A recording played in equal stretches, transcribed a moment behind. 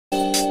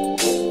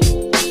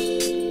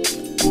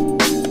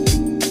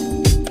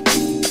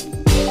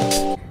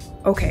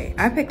Okay,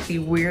 I picked the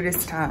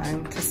weirdest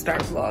time to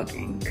start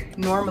vlogging.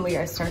 Normally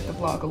I start the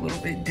vlog a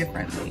little bit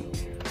differently,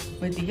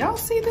 but do y'all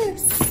see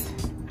this?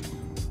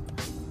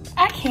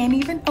 I can't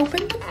even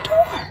open the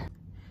door.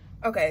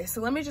 Okay,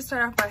 so let me just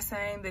start off by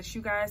saying that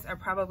you guys are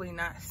probably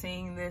not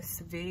seeing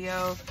this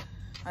video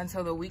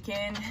until the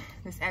weekend.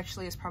 This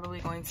actually is probably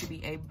going to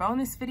be a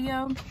bonus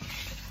video.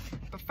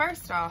 But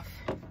first off,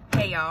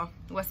 hey y'all,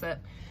 what's up?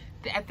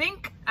 I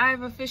think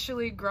I've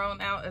officially grown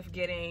out of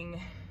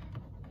getting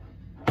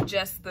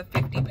just the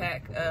 50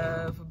 pack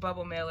of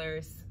bubble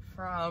mailers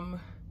from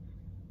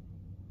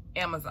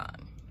Amazon,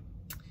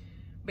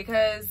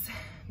 because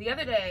the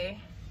other day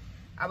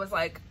I was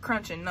like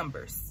crunching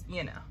numbers,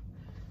 you know,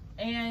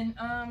 and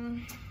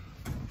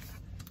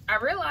I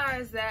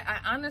realized that I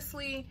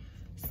honestly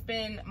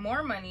spend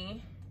more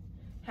money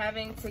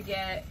having to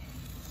get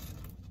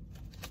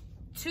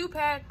 2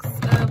 packs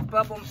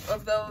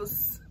of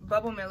those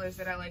bubble mailers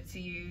that I like to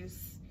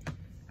use.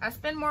 I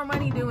spend more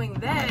money doing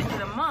that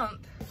in a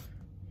month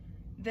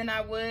than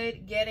I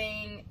would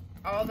getting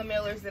all the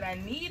mailers that I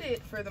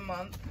needed for the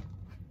month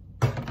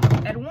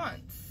at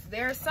once.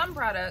 There are some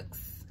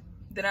products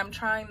that I'm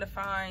trying to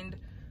find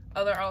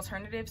other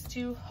alternatives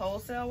to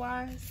wholesale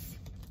wise,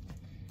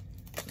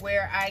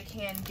 where I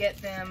can get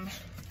them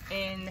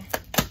in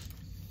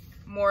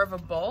more of a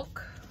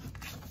bulk,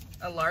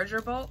 a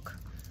larger bulk,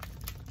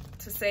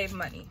 to save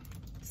money.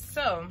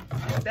 So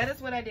that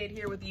is what I did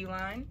here with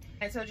Uline.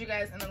 I told you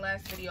guys in the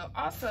last video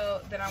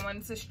also that I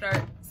wanted to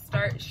start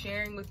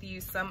sharing with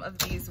you some of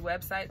these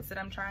websites that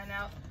I'm trying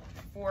out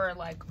for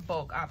like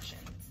bulk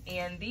options.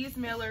 And these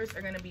mailers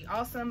are going to be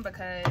awesome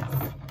because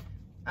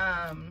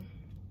a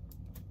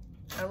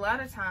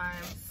lot of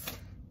times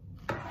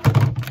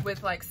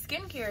with like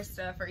skincare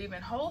stuff or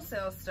even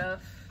wholesale stuff,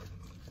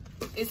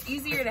 it's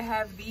easier to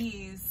have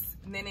these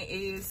than it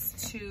is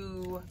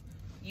to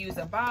use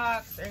a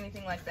box or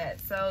anything like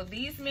that. So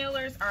these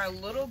mailers are a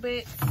little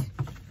bit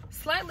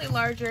slightly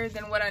larger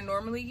than what I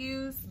normally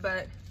use,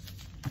 but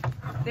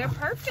they're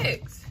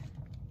perfect.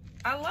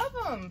 I love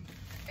them.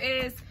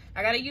 I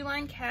got a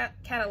Uline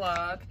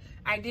catalog.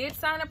 I did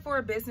sign up for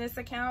a business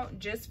account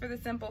just for the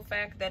simple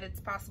fact that it's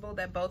possible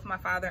that both my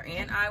father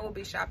and I will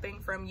be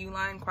shopping from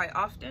Uline quite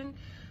often.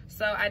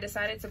 So I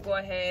decided to go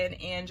ahead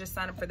and just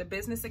sign up for the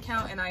business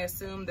account, and I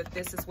assume that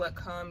this is what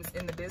comes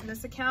in the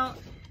business account.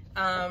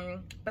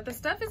 But the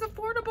stuff is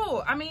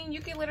affordable. I mean, you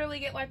can literally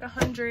get like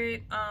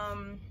 100,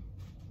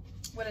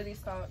 what are these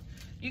called?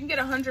 You can get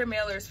 100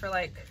 mailers for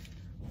like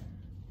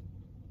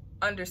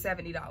under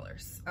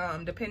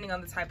 $70, depending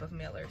on the type of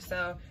mailer.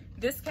 So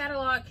this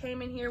catalog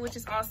came in here, which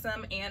is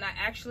awesome. And I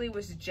actually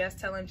was just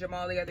telling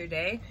Jamal the other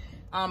day,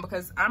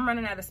 because I'm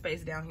running out of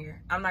space down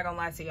here. I'm not gonna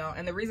lie to y'all.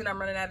 And the reason I'm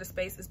running out of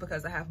space is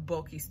because I have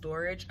bulky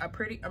storage. I'm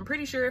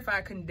pretty sure if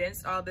I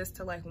condensed all this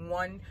to like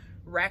one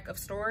rack of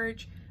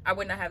storage, I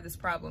would not have this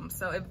problem.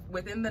 So if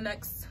within the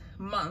next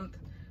month,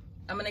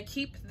 I'm gonna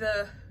keep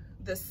the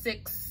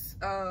 6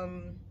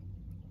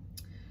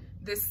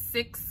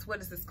 what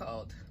is this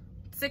called?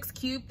 6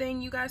 cube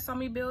thing you guys saw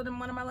me build in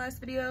one of my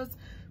last videos.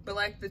 But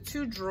like the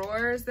 2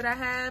 drawers that I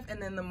have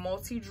and then the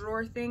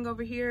multi-drawer thing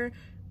over here,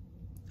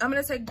 I'm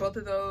gonna take both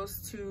of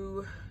those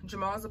to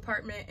Jamal's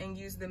apartment and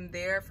use them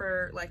there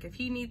for like if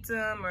he needs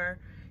them or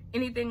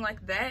anything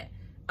like that.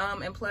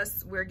 And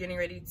plus we're getting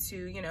ready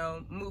to, you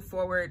know, move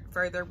forward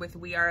further with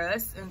We Are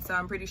Us. And so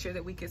I'm pretty sure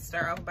that we could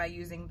start off by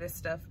using this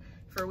stuff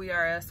for We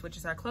Are Us, which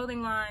is our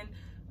clothing line.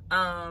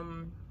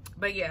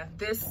 But yeah,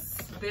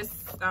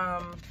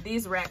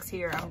 these racks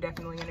here, I'm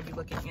definitely gonna be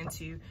looking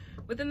into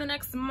within the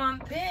next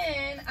month.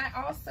 Then I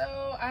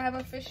have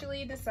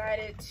officially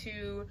decided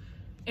to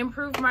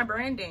improve my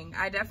branding.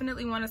 I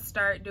definitely want to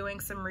start doing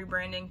some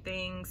rebranding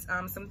things.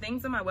 Some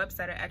things on my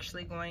website are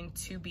actually going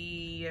to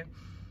be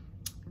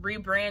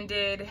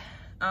rebranded,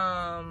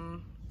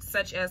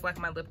 such as like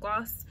my lip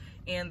gloss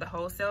and the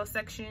wholesale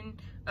section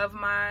of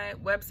my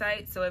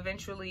website. So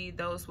eventually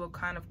those will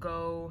kind of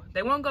go,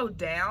 they won't go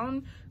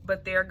down,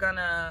 but they're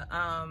gonna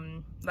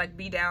like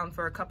be down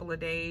for a couple of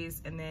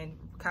days and then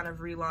kind of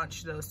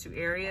relaunch those 2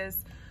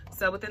 areas.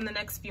 So within the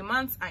next few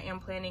months, I am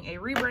planning a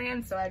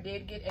rebrand. So I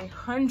did get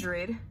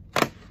 100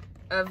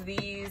 of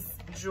these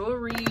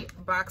jewelry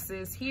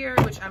boxes here,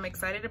 which I'm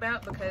excited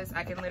about because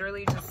I can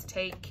literally just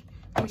take,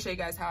 let me show you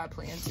guys how I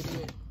plan to do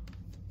it.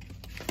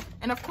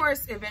 And of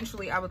course,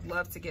 eventually I would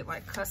love to get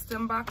like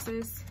custom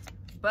boxes,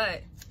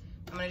 but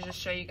I'm gonna just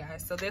show you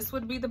guys. So this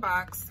would be the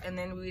box, and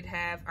then we'd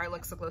have our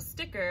luxeaglow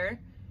sticker,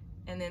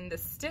 and then the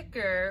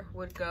sticker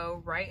would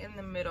go right in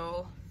the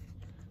middle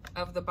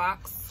of the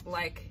box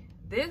like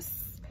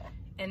this.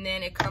 And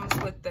then it comes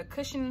with the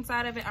cushion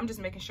inside of it. I'm just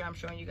making sure I'm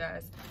showing you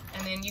guys.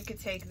 And then you could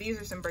take,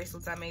 these are some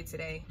bracelets I made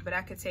today, but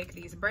I could take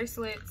these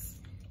bracelets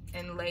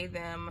and lay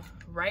them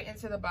right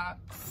into the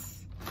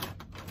box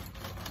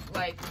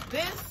like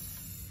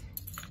this.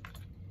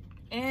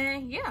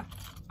 And yeah,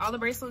 all the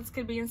bracelets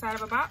could be inside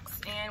of a box,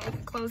 and we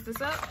could close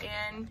this up,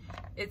 and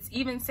it's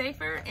even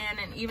safer and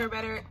an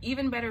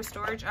even better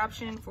storage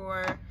option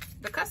for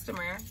the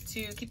customer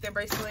to keep their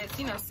bracelets,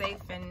 you know,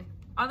 safe and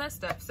all that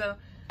stuff. So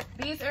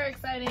these are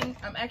exciting.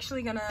 I'm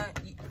actually gonna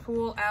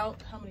pull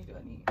out, how many do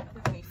I need? I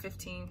think I need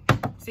 15.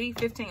 See,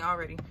 15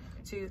 already.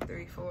 2,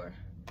 3, 4,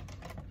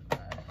 5,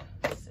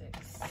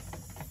 6,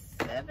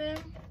 7,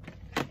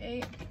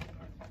 8,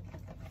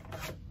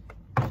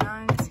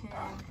 9, 10.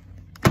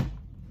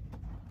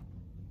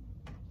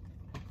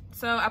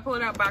 So I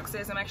pulled out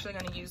boxes. I'm actually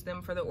going to use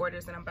them for the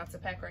orders that I'm about to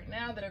pack right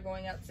now that are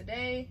going out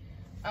today.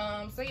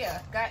 So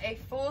yeah, got a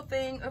full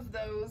thing of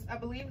those. I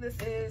believe this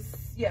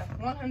is, yeah,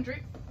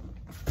 100.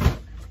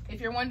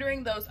 If you're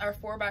wondering, those are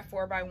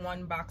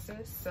 4x4x1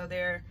 boxes. So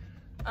they're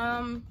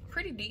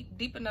pretty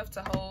deep enough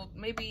to hold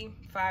maybe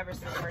 5 or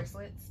 6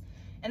 bracelets.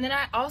 And then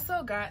I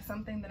also got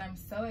something that I'm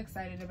so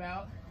excited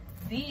about.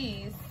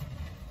 These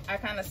I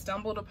kind of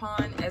stumbled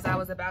upon as I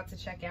was about to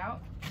check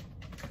out,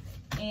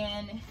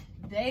 and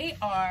they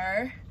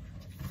are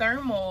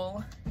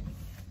thermal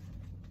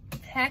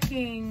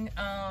packing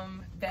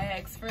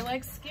bags for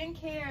like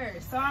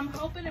skincare. So I'm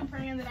hoping and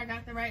praying that I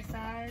got the right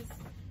size.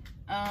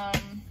 I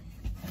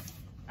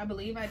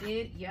believe I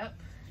did. Yep,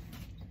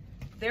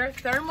 they're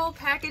thermal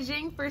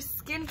packaging for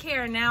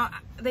skincare. Now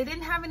they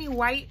didn't have any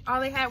white, all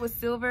they had was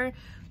silver,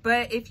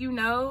 but if you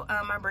know,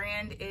 my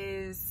brand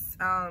is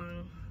a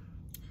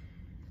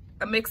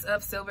mix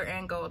of silver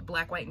and gold,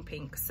 black, white, and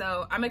pink.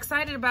 So I'm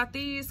excited about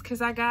these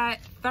because I got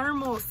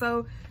thermal.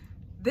 So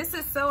this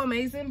is so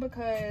amazing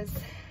because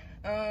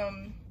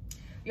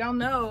y'all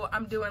know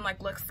I'm doing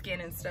like Luxe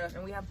Skin and stuff,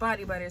 and we have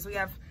body butters, we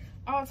have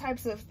all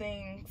types of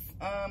things.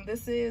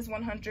 This is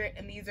 100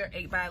 and these are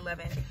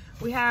 8x11.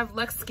 We have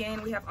Luxe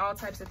Skin, we have all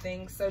types of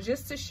things. So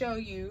just to show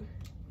you,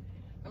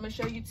 I'm gonna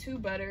show you 2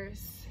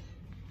 butters.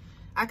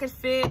 I could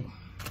fit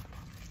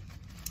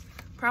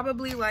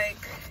probably like,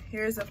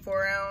 here's a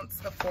 4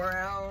 ounce, a 4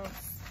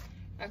 ounce.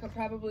 I could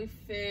probably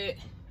fit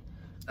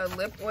a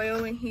lip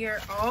oil in here,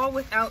 all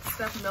without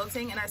stuff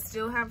melting, and I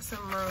still have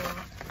some room.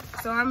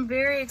 So I'm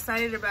very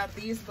excited about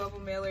these bubble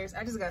mailers.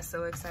 I just got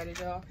so excited,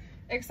 y'all.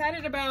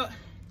 Excited about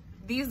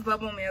these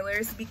bubble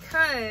mailers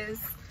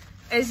because,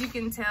 as you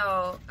can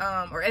tell,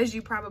 or as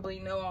you probably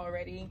know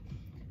already,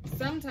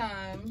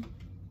 sometimes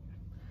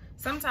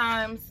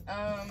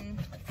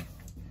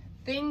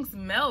things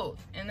melt,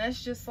 and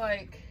that's just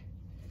like,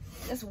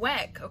 it's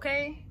whack,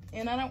 okay?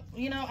 And I don't,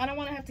 I don't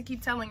want to have to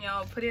keep telling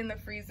y'all, put it in the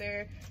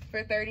freezer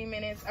for 30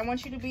 minutes. I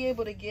want you to be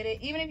able to get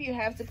it. Even if you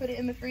have to put it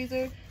in the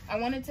freezer, I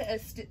want it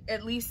to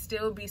at least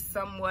still be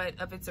somewhat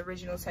of its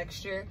original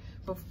texture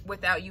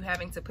without you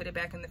having to put it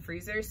back in the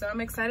freezer. So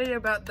I'm excited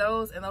about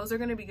those, and those are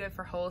going to be good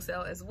for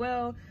wholesale as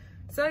well.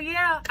 So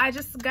yeah, I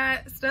just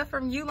got stuff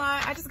from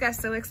Uline. I just got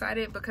so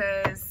excited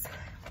because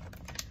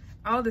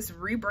all this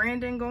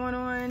rebranding going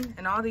on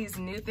and all these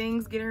new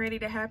things getting ready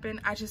to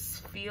happen. I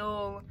just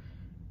feel,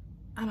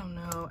 I don't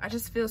know, I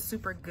just feel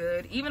super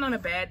good. Even on a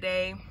bad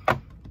day,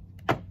 I'm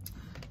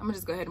gonna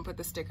just go ahead and put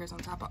the stickers on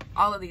top of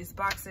all of these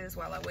boxes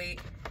while I wait.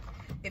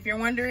 If you're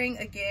wondering,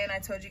 again, I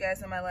told you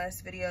guys in my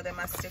last video that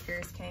my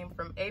stickers came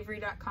from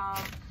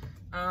Avery.com,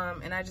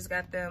 and I just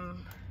got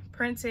them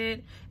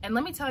printed. And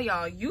let me tell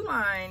y'all,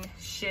 Uline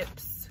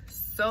ships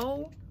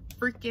so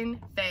freaking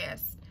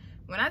fast.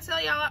 When I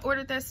tell y'all I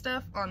ordered that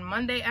stuff on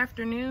Monday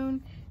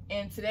afternoon,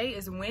 and today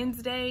is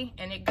Wednesday,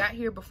 and it got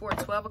here before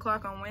 12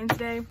 o'clock on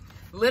Wednesday,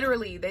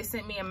 literally they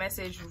sent me a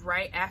message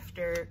right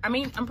after. I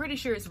mean, I'm pretty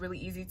sure it's really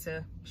easy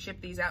to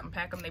ship these out and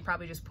pack them. They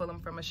probably just pull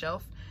them from a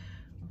shelf.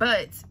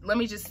 But let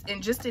me just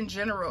in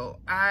general,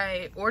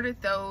 I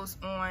ordered those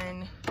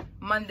on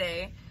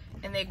Monday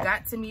and they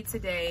got to me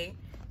today.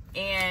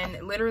 And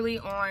literally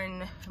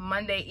on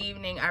Monday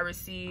evening, I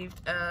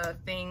received a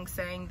thing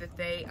saying that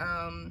they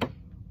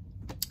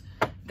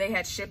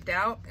had shipped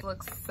out. It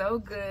looks so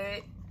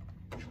good.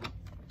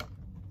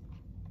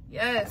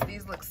 Yes,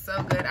 these look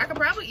so good. I could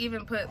probably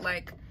even put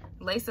like,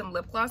 lay some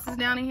lip glosses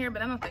down in here,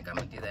 but I don't think I'm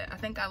gonna do that. I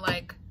think I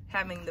like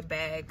having the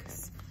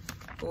bags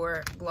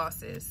for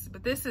glosses.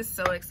 But this is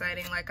so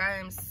exciting. Like, I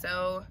am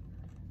so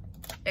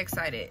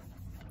excited.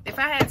 If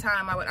I had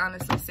time, I would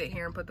honestly sit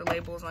here and put the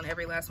labels on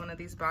every last one of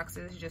these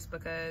boxes just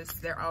because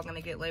they're all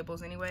gonna get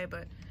labels anyway,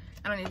 but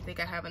I don't even think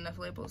I have enough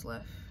labels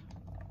left.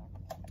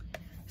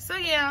 So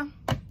yeah,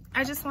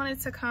 I just wanted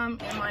to come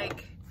and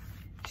like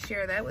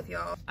share that with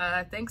y'all.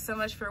 Thanks so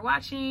much for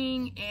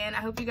watching, and I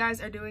hope you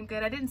guys are doing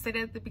good. I didn't say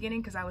that at the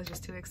beginning because I was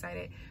just too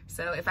excited.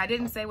 So if I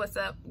didn't say what's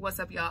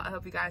up y'all, I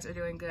hope you guys are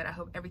doing good. I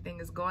hope everything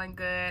is going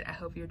good. I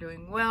hope you're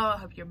doing well. I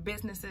hope your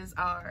businesses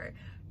are,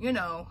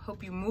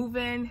 hope you're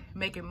moving,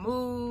 making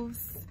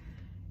moves.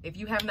 If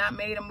you have not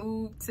made a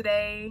move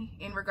today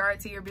in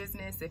regard to your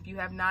business, if you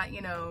have not,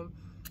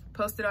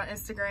 posted on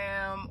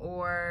Instagram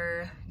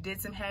or did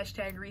some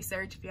hashtag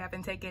research, if you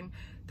haven't taken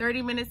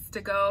 30 minutes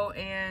to go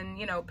and,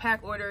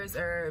 pack orders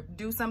or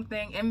do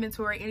something,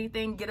 inventory,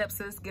 anything, get up,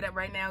 sis, get up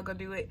right now, go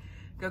do it,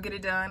 go get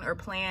it done, or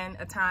plan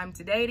a time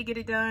today to get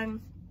it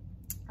done.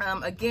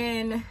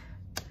 Again,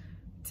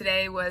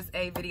 today was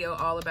a video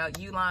all about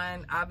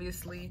Uline,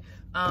 obviously.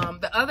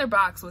 The other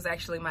box was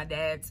actually my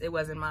dad's, it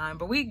wasn't mine,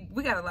 but we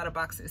got a lot of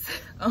boxes.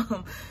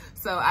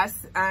 So I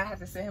have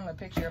to send him a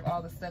picture of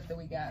all the stuff that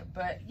we got.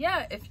 But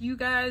yeah, if you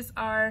guys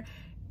are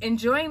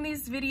enjoying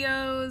these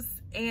videos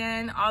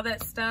and all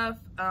that stuff,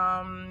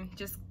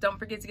 just don't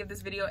forget to give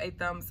this video a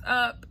thumbs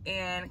up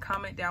and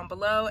comment down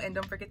below, and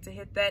don't forget to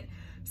hit that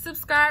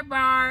subscribe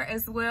bar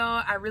as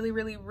well. I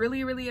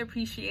really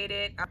appreciate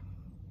it.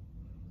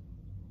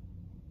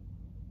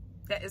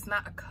 That is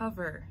not a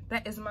cover,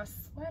 that is my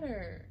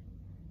sweater.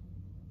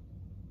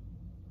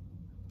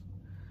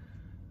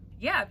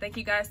 Yeah, thank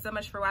you guys so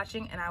much for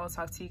watching, and I will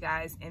talk to you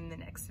guys in the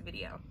next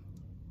video.